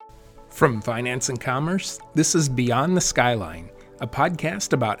From Finance and Commerce, this is Beyond the Skyline, a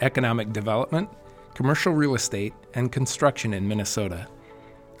podcast about economic development, commercial real estate, and construction in Minnesota.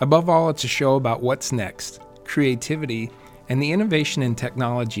 Above all, it's a show about what's next, creativity, and the innovation in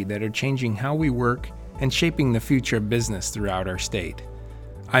technology that are changing how we work and shaping the future of business throughout our state.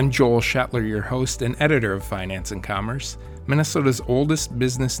 I'm Joel Shetler, your host and editor of Finance and Commerce, Minnesota's oldest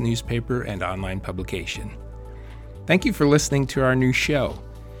business newspaper and online publication. Thank you for listening to our new show.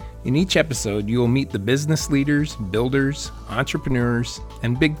 In each episode, you will meet the business leaders, builders, entrepreneurs,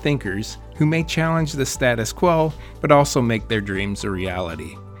 and big thinkers who may challenge the status quo, but also make their dreams a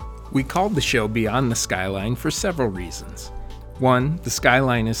reality. We called the show Beyond the Skyline for several reasons. One, the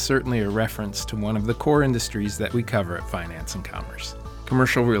skyline is certainly a reference to one of the core industries that we cover at Finance and Commerce,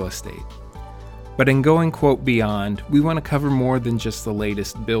 commercial real estate. But in going, quote, beyond, we want to cover more than just the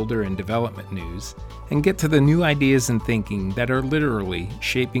latest builder and development news and get to the new ideas and thinking that are literally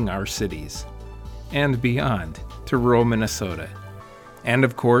shaping our cities and beyond to rural Minnesota. And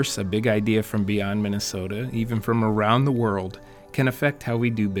of course, a big idea from beyond Minnesota, even from around the world, can affect how we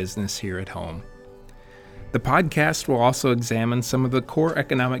do business here at home. The podcast will also examine some of the core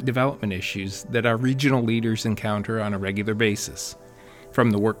economic development issues that our regional leaders encounter on a regular basis,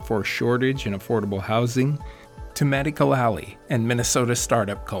 from the workforce shortage and affordable housing to Medical Alley and Minnesota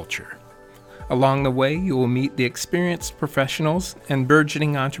startup culture. Along the way, you will meet the experienced professionals and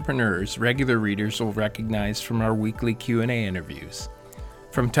burgeoning entrepreneurs regular readers will recognize from our weekly Q&A interviews.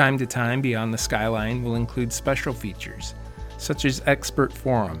 From time to time, Beyond the Skyline will include special features, such as expert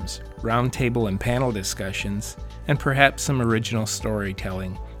forums, roundtable and panel discussions, and perhaps some original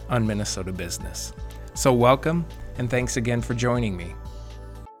storytelling on Minnesota business. So welcome, and thanks again for joining me.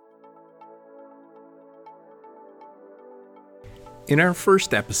 In our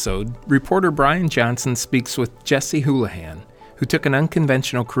first episode, reporter Brian Johnson speaks with Jessie Houlihan, who took an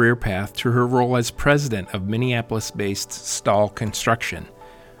unconventional career path to her role as president of Minneapolis-based Stahl Construction.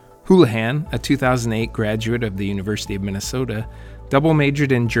 Houlihan, a 2008 graduate of the University of Minnesota, double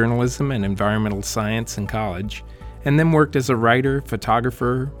majored in journalism and environmental science in college, and then worked as a writer,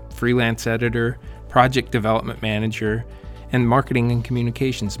 photographer, freelance editor, project development manager, and marketing and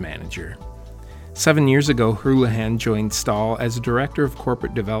communications manager. 7 years ago, Houlihan joined Stahl as Director of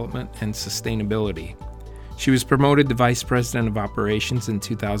Corporate Development and Sustainability. She was promoted to Vice President of Operations in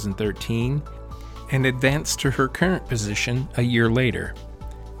 2013 and advanced to her current position a year later.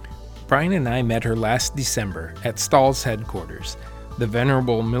 Brian and I met her last December at Stahl's headquarters, the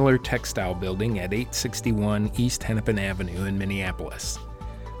venerable Miller Textile Building at 861 East Hennepin Avenue in Minneapolis.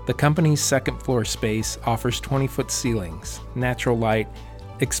 The company's second-floor space offers 20-foot ceilings, natural light,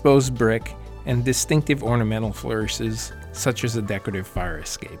 exposed brick, and distinctive ornamental flourishes, such as a decorative fire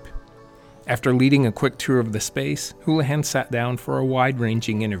escape. After leading a quick tour of the space, Houlihan sat down for a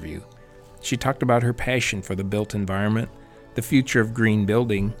wide-ranging interview. She talked about her passion for the built environment, the future of green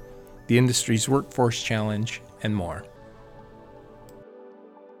building, the industry's workforce challenge, and more.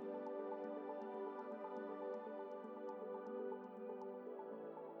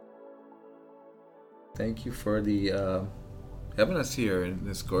 Thank you for having us here in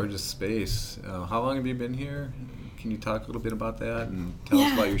this gorgeous space. How long have you been here? Can you talk a little bit about that and tell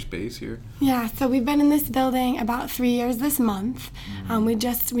us about your space here? Yeah, so we've been in this building about 3 years this month.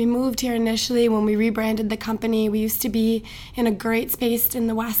 We moved here initially when we rebranded the company. We used to be in a great space in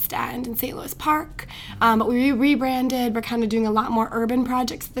the West End in St. Louis Park, but we rebranded. We're kind of doing a lot more urban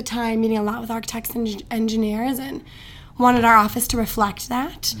projects at the time, meeting a lot with architects and engineers, and wanted our office to reflect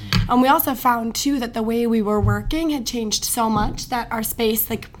that. We also found, too, that the way we were working had changed so much that our space,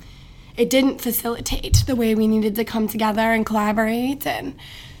 it didn't facilitate the way we needed to come together and collaborate. And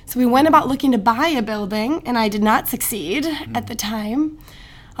so we went about looking to buy a building, and I did not succeed at the time,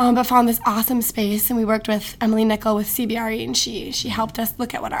 but found this awesome space. And we worked with Emily Nickel with CBRE, and she helped us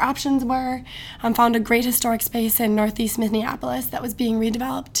look at what our options were. Found a great historic space in Northeast Minneapolis that was being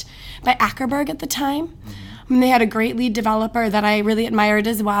redeveloped by Ackerberg at the time. And they had a great lead developer that I really admired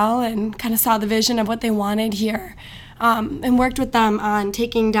as well, and kind of saw the vision of what they wanted here, and worked with them on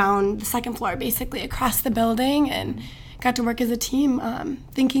taking down the second floor basically across the building, and got to work as a team,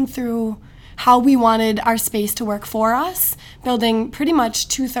 thinking through how we wanted our space to work for us, building pretty much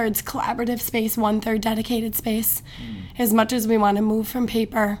 2/3 collaborative space, 1/3 dedicated space. As much as we want to move from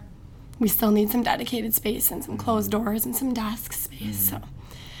paper, we still need some dedicated space and some closed doors and some desk space. So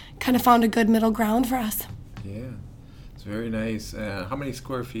kind of found a good middle ground for us. Yeah, it's very nice. How many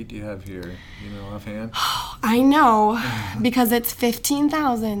square feet do you have here, offhand? I know, because it's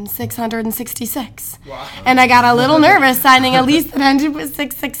 15,666. Wow. And I got a little nervous signing a lease that ended with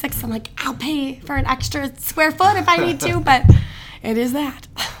 666. I'm like, I'll pay for an extra square foot if I need to, but it is that.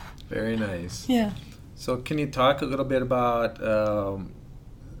 Very nice. Yeah. So can you talk a little bit about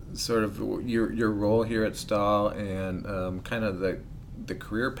sort of your role here at Stahl and kind of the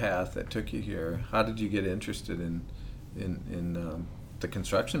career path that took you here? How did you get interested in the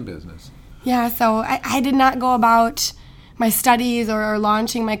construction business? Yeah, so I did not go about my studies or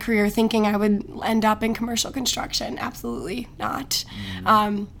launching my career thinking I would end up in commercial construction. Absolutely not.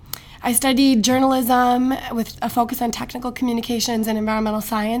 I studied journalism with a focus on technical communications and environmental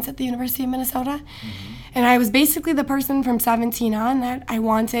science at the University of Minnesota. And I was basically the person from 17 on that I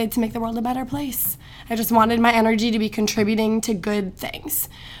wanted to make the world a better place. I just wanted my energy to be contributing to good things.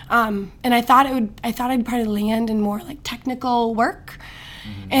 And I thought I'd probably land in more like technical work.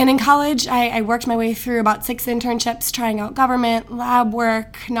 And in college, I worked my way through about 6 internships, trying out government, lab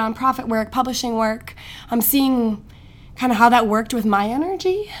work, nonprofit work, publishing work. Seeing kind of how that worked with my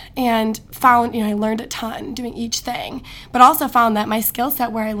energy, and found, I learned a ton doing each thing, but also found that my skill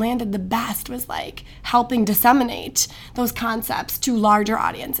set where I landed the best was like helping disseminate those concepts to larger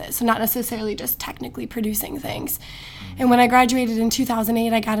audiences. So not necessarily just technically producing things. And when I graduated in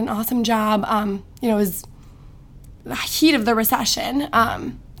 2008, I got an awesome job. It was the heat of the recession.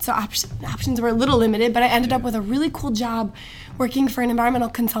 So options were a little limited, but I ended up with a really cool job working for an environmental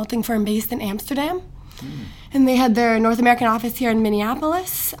consulting firm based in Amsterdam. And they had their North American office here in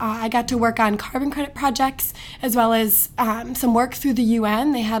Minneapolis. I got to work on carbon credit projects as well as some work through the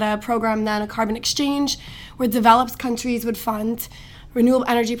UN. They had a program then, a carbon exchange, where developed countries would fund renewable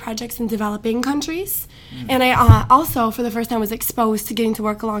energy projects in developing countries. And I also, for the first time, was exposed to getting to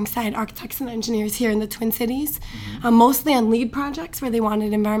work alongside architects and engineers here in the Twin Cities, mostly on lead projects where they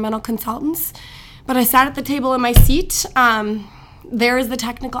wanted environmental consultants. But I sat at the table in my seat. There is the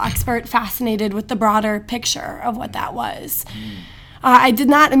technical expert fascinated with the broader picture of what that was. I did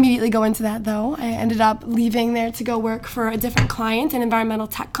not immediately go into that, though. I ended up leaving there to go work for a different client, an environmental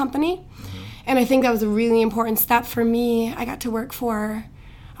tech company. And I think that was a really important step for me. I got to work for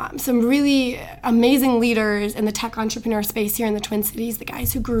some really amazing leaders in the tech entrepreneur space here in the Twin Cities, the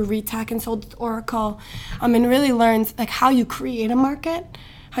guys who grew Retech and sold to Oracle, and really learned like how you create a market,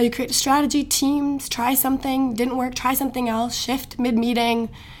 how you create a strategy, teams, try something, didn't work, try something else, shift mid-meeting,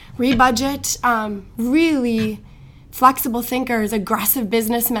 rebudget, really flexible thinkers, aggressive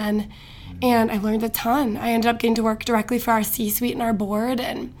businessmen, and I learned a ton. I ended up getting to work directly for our C-suite and our board,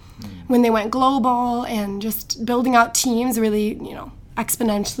 and when they went global and just building out teams, really,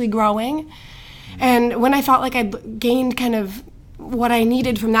 exponentially growing. And when I felt like I'd gained kind of what I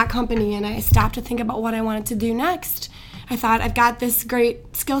needed from that company and I stopped to think about what I wanted to do next, I thought, I've got this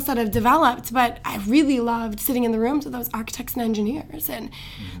great skill set I've developed, but I really loved sitting in the rooms with those architects and engineers. And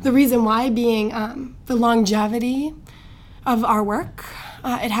the reason why being the longevity of our work.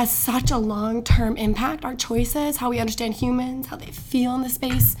 It has such a long-term impact, our choices, how we understand humans, how they feel in the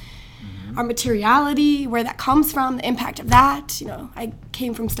space, our materiality, where that comes from, the impact of that. I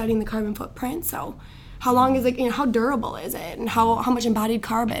came from studying the carbon footprint, so how long is it, how durable is it, and how much embodied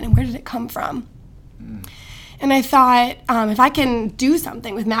carbon, and where did it come from? And I thought, if I can do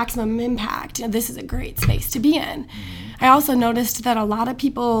something with maximum impact, this is a great space to be in. I also noticed that a lot of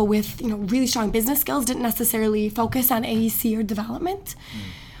people with really strong business skills didn't necessarily focus on AEC or development.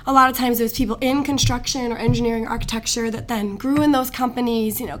 A lot of times it was people in construction or engineering, architecture that then grew in those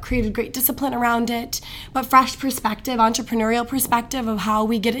companies, created great discipline around it, but fresh perspective, entrepreneurial perspective of how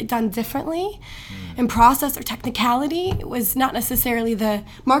we get it done differently. And process or technicality was not necessarily, the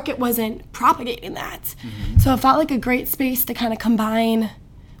market wasn't propagating that. So it felt like a great space to kind of combine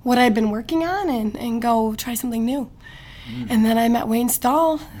what I'd been working on and go try something new. And then I met Wayne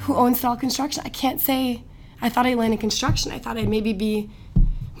Stahl, who owns Stahl Construction. I can't say I thought I'd land in construction. I thought I'd maybe be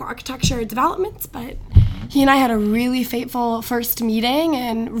more architecture or development, but he and I had a really fateful first meeting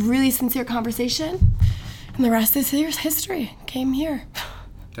and really sincere conversation. And the rest is history. Came here.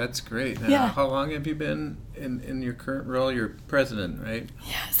 That's great. Now, Yeah. How long have you been in your current role? You're president, right?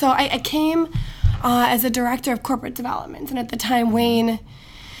 Yeah. So I came as a director of corporate development, and at the time Wayne,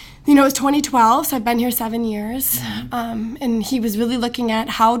 it was 2012, so I've been here 7 years, and he was really looking at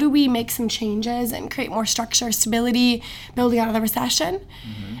how do we make some changes and create more structure, stability, building out of the recession.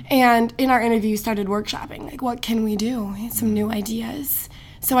 And in our interview, started workshopping, like what can we do? Some new ideas.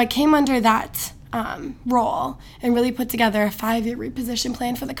 So I came under that role and really put together a 5-year reposition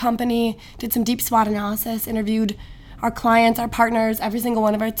plan for the company, did some deep SWOT analysis, interviewed our clients, our partners, every single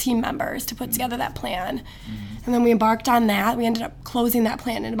one of our team members to put together that plan. And then we embarked on that. We ended up closing that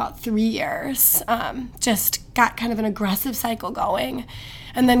plan in about 3 years. Just got kind of an aggressive cycle going,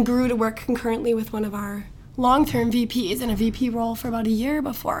 and then grew to work concurrently with one of our long-term VPs in a VP role for about a year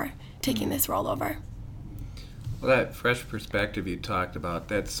before taking this role over. Well, that fresh perspective you talked about,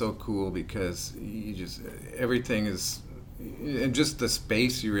 that's so cool because everything is, and just the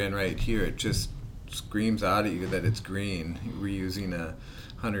space you're in right here, it just screams out at you that it's green. We're using a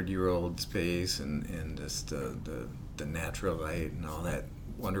 100-year-old space and just the natural light and all that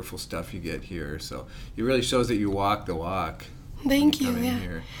wonderful stuff you get here. So it really shows that you walk the walk. Thank you. Yeah.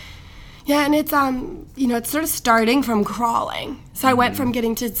 Here. Yeah, and it's it's sort of starting from crawling. So I went from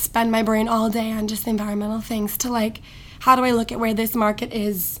getting to spend my brain all day on just environmental things to like, how do I look at where this market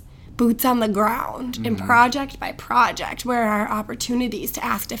is, boots on the ground, and project by project, where are opportunities to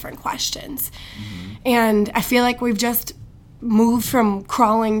ask different questions. And I feel like we've just moved from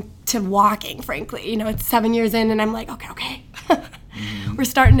crawling to walking, frankly. It's 7 years in, and I'm like, okay. We're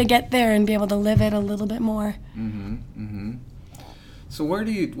starting to get there and be able to live it a little bit more. So where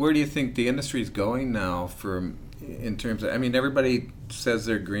do you think the industry is going now in terms of, everybody says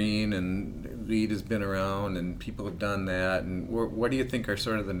they're green and LEED has been around and people have done that, and what do you think are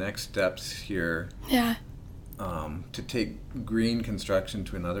sort of the next steps here? Yeah. To take green construction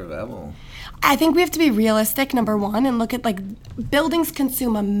to another level? I think we have to be realistic, number one, and look at buildings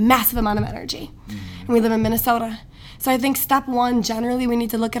consume a massive amount of energy, and we live in Minnesota. So I think step one, generally, we need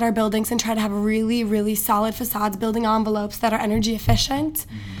to look at our buildings and try to have really, really solid facades, building envelopes that are energy efficient.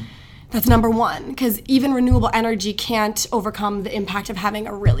 That's number one, because even renewable energy can't overcome the impact of having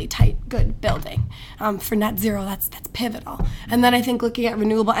a really tight, good building. For net zero, that's pivotal. And then I think looking at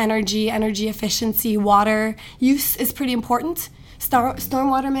renewable energy efficiency, water use is pretty important.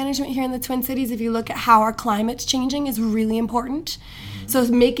 Stormwater management here in the Twin Cities, if you look at how our climate's changing, is really important. So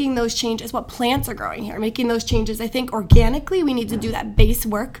making those changes, what plants are growing here, making those changes, I think organically we need to do that base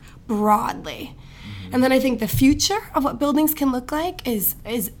work broadly. And then I think the future of what buildings can look like is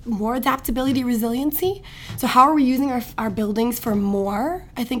more adaptability, resiliency. So how are we using our buildings for more,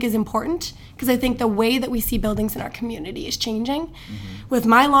 I think is important, because I think the way that we see buildings in our community is changing. With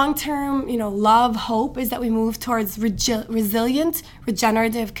my long-term, love, hope is that we move towards resilient,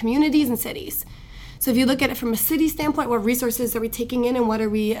 regenerative communities and cities. So if you look at it from a city standpoint, what resources are we taking in and what are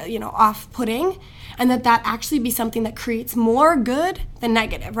we, off-putting? And that actually be something that creates more good than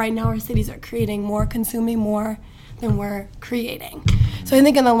negative. Right now our cities are creating more, consuming more than we're creating. So I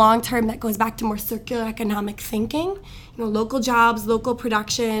think in the long term that goes back to more circular economic thinking, local jobs, local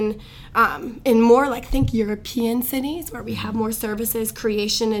production, in more think European cities where we have more services,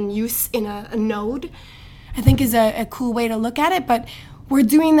 creation and use in a node, I think is a cool way to look at it. But we're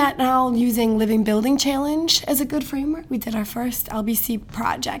doing that now using Living Building Challenge as a good framework. We did our first LBC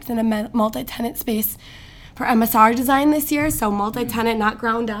project in a multi-tenant space for MSR design this year, so multi-tenant, not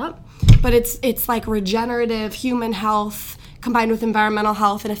ground up, but it's like regenerative human health combined with environmental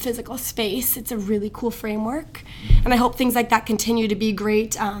health in a physical space. It's a really cool framework, and I hope things like that continue to be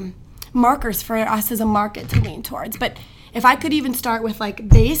great markers for us as a market to lean towards. But if I could even start with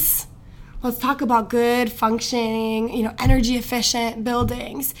base, let's talk about good, functioning, energy efficient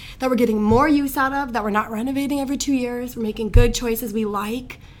buildings that we're getting more use out of, that we're not renovating every 2 years. We're making good choices we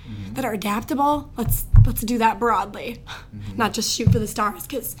like, that are adaptable. Let's do that broadly, not just shoot for the stars,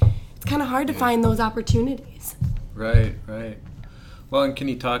 because it's kind of hard to find those opportunities. Right. Well, and can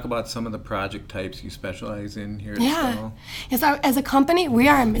you talk about some of the project types you specialize in here at Stahl? Yes, as a company, we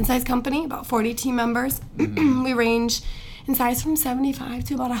are a mid-sized company, about 40 team members. We range in size from 75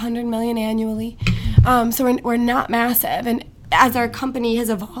 to about 100 million annually. So we're not massive. And as our company has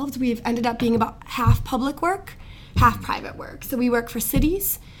evolved, we've ended up being about half public work, half private work. So we work for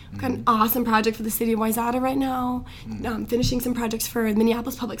cities. We've got an awesome project for the city of Wayzata right now, finishing some projects for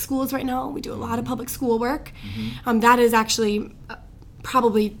Minneapolis Public Schools right now. We do a lot of public school work. That is actually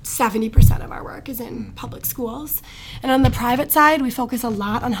probably 70% of our work is in public schools. And on the private side, we focus a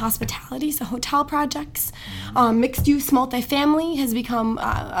lot on hospitality, so hotel projects. Mixed use multifamily has become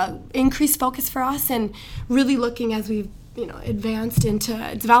an increased focus for us, and really looking as we've advanced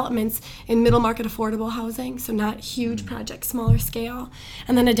into developments in middle market affordable housing, so not huge projects, smaller scale.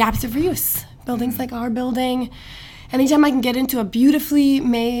 And then adaptive reuse, buildings like our building. Anytime I can get into a beautifully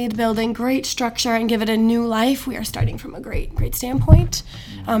made building, great structure, and give it a new life, we are starting from a great standpoint.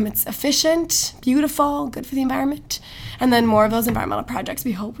 It's efficient, beautiful, good for the environment. And then more of those environmental projects,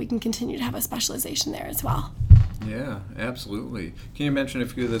 we hope we can continue to have a specialization there as well. Yeah, absolutely. Can you mention a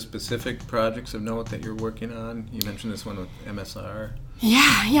few of the specific projects of note that you're working on? You mentioned this one with MSR.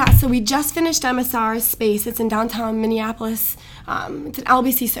 Yeah. So we just finished MSR space. It's in downtown Minneapolis. It's an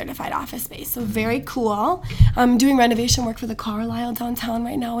LBC certified office space, so very cool. I'm doing renovation work for the Carlisle downtown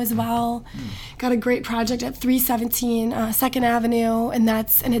right now as well. Got a great project at 317 2nd Avenue, and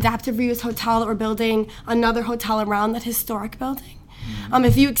that's an adaptive reuse hotel that we're building, another hotel around that historic building.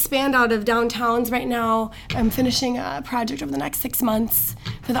 If you expand out of downtowns right now, I'm finishing a project over the next 6 months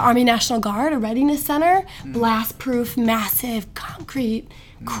for the Army National Guard, a readiness center, blast-proof, massive, concrete,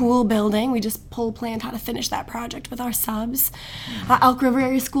 cool building. We just planned how to finish that project with our subs. Elk River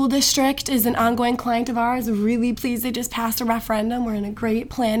Area School District is an ongoing client of ours. Really pleased they just passed a referendum. We're in a great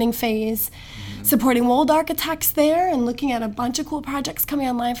planning phase. Supporting Wold Architects there and looking at a bunch of cool projects coming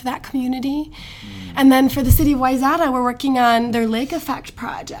online for that community. And then for the city of Wayzata, we're working on their Lake Effect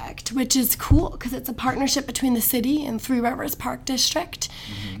project, which is cool because it's a partnership between the city and Three Rivers Park District,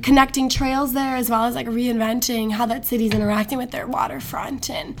 connecting trails there as well as like reinventing how that city's interacting with their waterfront.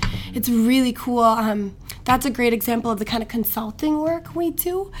 And it's really cool. That's a great example of the kind of consulting work we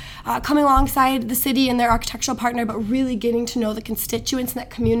do, coming alongside the city and their architectural partner, but really getting to know the constituents in that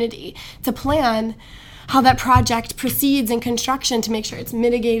community to plan how that project proceeds in construction to make sure it's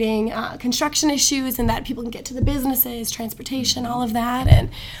mitigating construction issues and that people can get to the businesses, transportation, all of that, and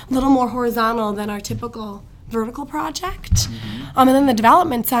a little more horizontal than our typical vertical project. And then the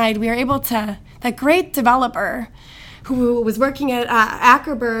development side, we are able to, that great developer who was working at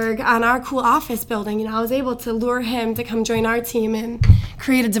Ackerberg on our cool office building, I was able to lure him to come join our team and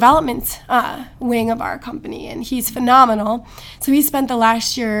create a development wing of our company, and he's phenomenal. So he spent the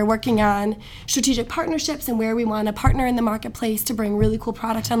last year working on strategic partnerships and where we want to partner in the marketplace to bring really cool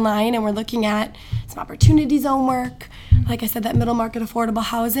product online, and we're looking at some opportunity zone work, like I said, that middle market affordable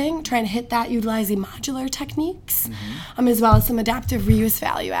housing, trying to hit that utilizing modular techniques, as well as some adaptive reuse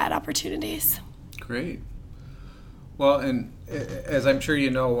value add opportunities. Great. Well, and as I'm sure you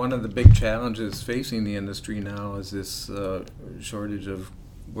know, one of the big challenges facing the industry now is this shortage of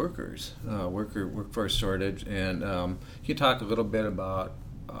workers, workforce shortage. And can you talk a little bit about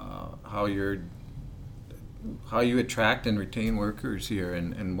how you attract and retain workers here,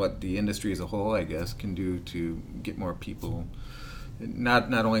 and what the industry as a whole, I guess, can do to get more people,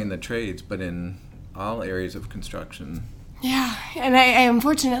 not only in the trades, but in all areas of construction? Yeah, and I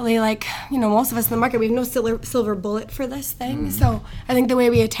unfortunately, most of us in the market, we have no silver bullet for this thing. So I think the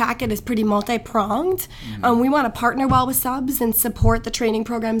way we attack it is pretty multi-pronged. We want to partner well with subs and support the training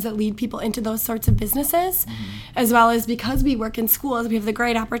programs that lead people into those sorts of businesses, as well as because we work in schools, we have the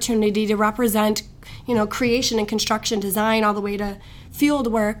great opportunity to represent, creation and construction design all the way to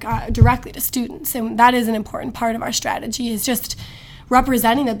field work directly to students. And that is an important part of our strategy, is just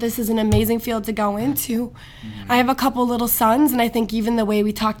representing that this is an amazing field to go into. I have a couple little sons, and I think even the way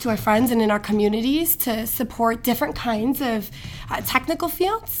we talk to our friends and in our communities to support different kinds of technical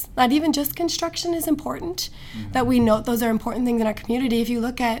fields, not even just construction, is important. That we note those are important things in our community. If you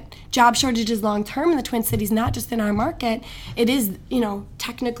look at job shortages long term in the Twin Cities, not just in our market, it is,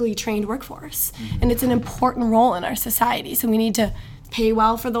 technically trained workforce. And it's an important role in our society. So we need to pay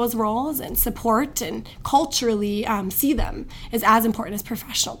well for those roles and support and culturally see them as important as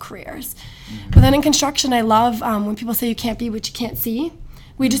professional careers. But then in construction, I love when people say you can't be what you can't see.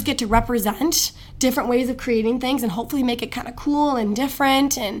 We just get to represent different ways of creating things and hopefully make it kind of cool and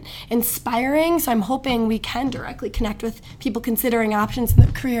different and inspiring. So I'm hoping we can directly connect with people considering options in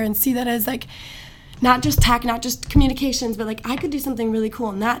their career and see that as not just tech, not just communications, but I could do something really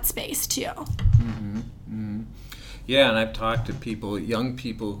cool in that space too. Yeah, and I've talked to young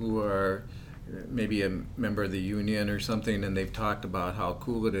people who are maybe a member of the union or something, and they've talked about how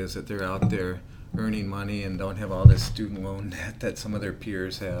cool it is that they're out there earning money and don't have all this student loan debt that some of their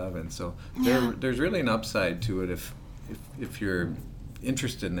peers have. And so there's really an upside to it if you're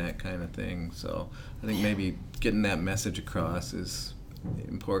interested in that kind of thing. So I think maybe getting that message across is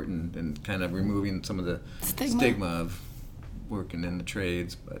important, and kind of removing some of the stigma of working in the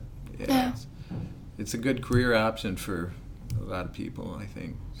trades. But it's a good career option for a lot of people, I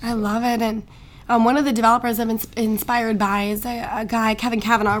think. I love it. And one of the developers I'm inspired by is a guy, Kevin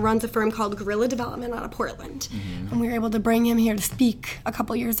Kavanaugh, runs a firm called Gorilla Development out of Portland. And we were able to bring him here to speak a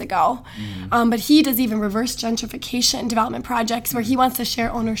couple years ago. But he does even reverse gentrification development projects where he wants to share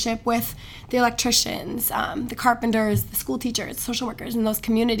ownership with the electricians, the carpenters, the school teachers, social workers in those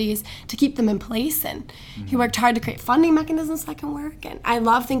communities to keep them in place. And he worked hard to create funding mechanisms that can work. And I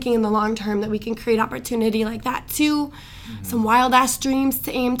love thinking in the long term that we can create opportunity like that too. Some wild-ass dreams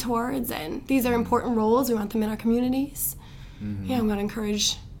to aim towards, and these are important roles. We want them in our communities. Yeah, I'm going to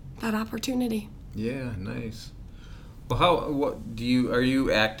encourage that opportunity. Yeah, nice. Well, are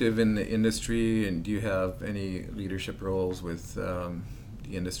you active in the industry, and do you have any leadership roles with the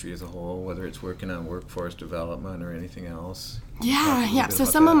industry as a whole, whether it's working on workforce development or anything else? Yeah. So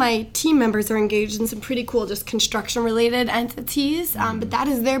some of my team members are engaged in some pretty cool just construction-related entities, but that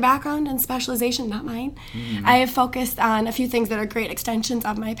is their background and specialization, not mine. I have focused on a few things that are great extensions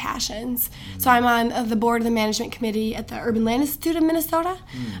of my passions. So I'm on the board of the management committee at the Urban Land Institute of Minnesota.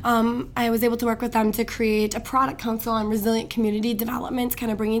 I was able to work with them to create a product council on resilient community development,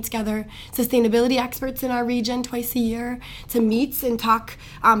 kind of bringing together sustainability experts in our region twice a year to meet and talk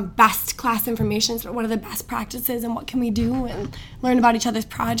best class information, so what are the best practices and what can we do, and learn about each other's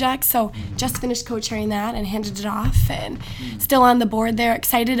projects. So just finished co-chairing that and handed it off, and still on the board there,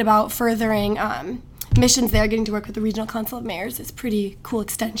 excited about furthering missions there. Getting to work with the Regional Council of Mayors is a pretty cool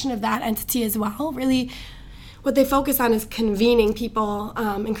extension of that entity as well. Really what they focus on is convening people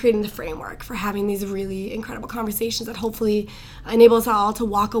and creating the framework for having these really incredible conversations that hopefully enable us all to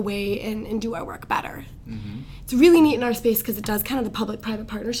walk away and do our work better. It's really neat in our space because it does kind of the public-private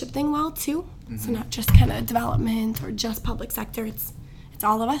partnership thing well too. So not just kind of development or just public sector, it's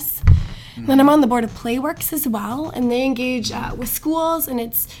all of us. And then I'm on the board of Playworks as well, and they engage with schools, and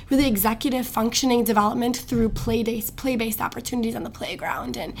it's really executive functioning development through play-based opportunities on the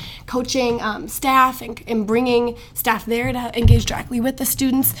playground, and coaching staff and bringing staff there to engage directly with the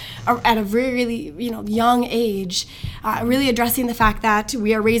students at a really young age, really addressing the fact that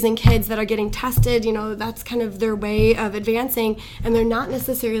we are raising kids that are getting tested. That's kind of their way of advancing, and they're not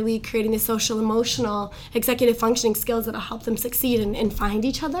necessarily creating the social, emotional, executive functioning skills that'll help them succeed and find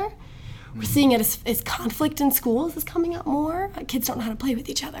each other. We're seeing it as conflict in schools is coming up more. Kids don't know how to play with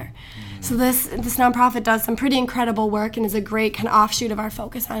each other. So this nonprofit does some pretty incredible work and is a great kind of offshoot of our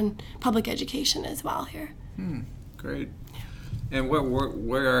focus on public education as well here. Great. And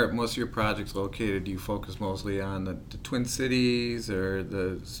where are most of your projects located? Do you focus mostly on the Twin Cities or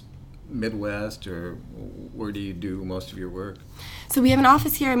the Midwest, or where do you do most of your work? So we have an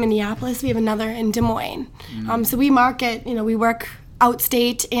office here in Minneapolis. We have another in Des Moines. So we market, we work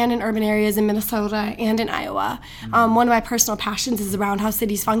outstate and in urban areas in Minnesota and in Iowa. One of my personal passions is around how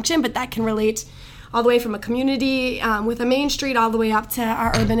cities function, but that can relate all the way from a community with a main street all the way up to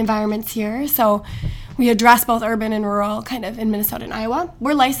our urban environments here. So we address both urban and rural kind of in Minnesota and Iowa.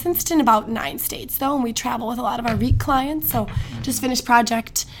 We're licensed in about 9 states though, and we travel with a lot of our REIT clients. So just finished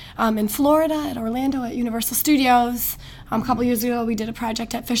project in Florida at Orlando at Universal Studios. A couple years ago, we did a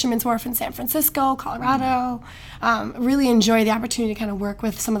project at Fisherman's Wharf in San Francisco, Colorado. Really enjoy the opportunity to kind of work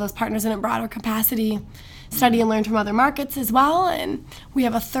with some of those partners in a broader capacity, study and learn from other markets as well. And we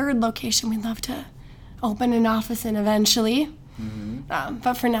have a third location we'd love to open an office in eventually.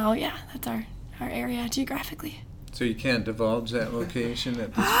 But for now, that's our area geographically. So you can't divulge that location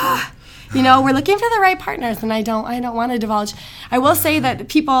at this point? We're looking for the right partners, and I don't want to divulge. I will say that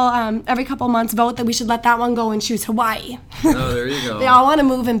people every couple months vote that we should let that one go and choose Hawaii. Oh, there you go. They all want to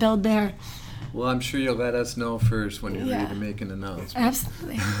move and build there. Well, I'm sure you'll let us know first when you're ready to make an announcement.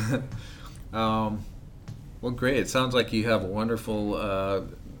 Absolutely. Well, great. It sounds like you have a wonderful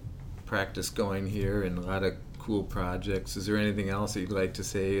practice going here and a lot of cool projects. Is there anything else that you'd like to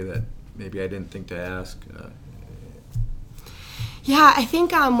say that maybe I didn't think to ask? Yeah, I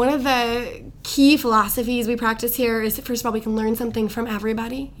think one of the key philosophies we practice here is, first of all, we can learn something from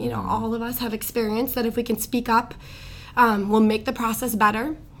everybody. All of us have experience that if we can speak up, we'll make the process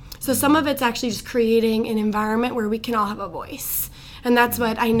better. So some of it's actually just creating an environment where we can all have a voice. And that's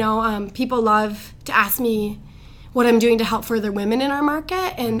what I know people love to ask me what I'm doing to help further women in our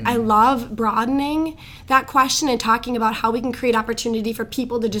market. And I love broadening that question and talking about how we can create opportunity for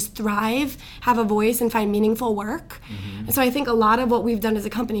people to just thrive, have a voice, and find meaningful work. And so I think a lot of what we've done as a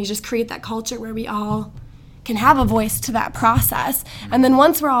company is just create that culture where we all can have a voice to that process. And then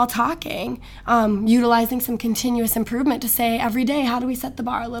once we're all talking, utilizing some continuous improvement to say every day, how do we set the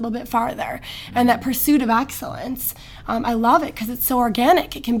bar a little bit farther? And that pursuit of excellence, I love it because it's so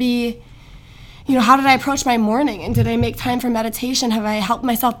organic. It can be, how did I approach my morning, and did I make time for meditation? Have I helped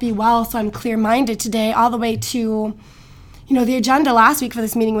myself be well so I'm clear-minded today, all the way to, the agenda last week for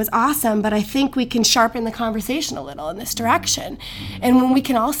this meeting was awesome, but I think we can sharpen the conversation a little in this direction. And when we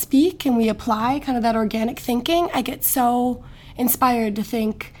can all speak and we apply kind of that organic thinking, I get so inspired to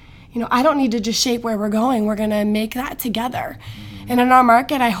think, I don't need to just shape where we're going. We're going to make that together. And in our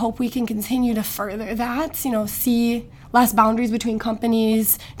market, I hope we can continue to further that, see less boundaries between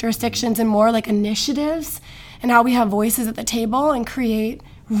companies, jurisdictions, and more like initiatives, and how we have voices at the table and create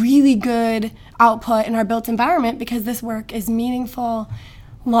really good output in our built environment, because this work is meaningful,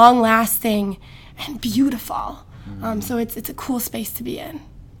 long-lasting, and beautiful. So it's a cool space to be in.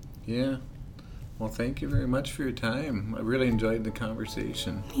 Yeah. Well, thank you very much for your time. I really enjoyed the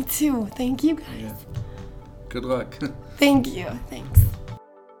conversation. Me too. Thank you, guys. Yeah. Good luck. Thank you. Thanks.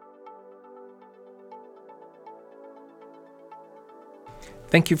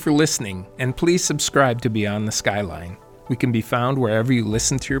 Thank you for listening, and please subscribe to Beyond the Skyline. We can be found wherever you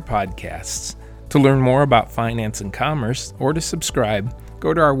listen to your podcasts. To learn more about finance and commerce or to subscribe,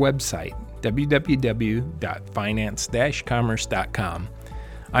 go to our website, www.finance-commerce.com.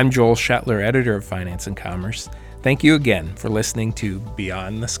 I'm Joel Shetler, editor of Finance and Commerce. Thank you again for listening to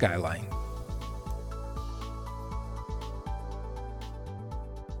Beyond the Skyline.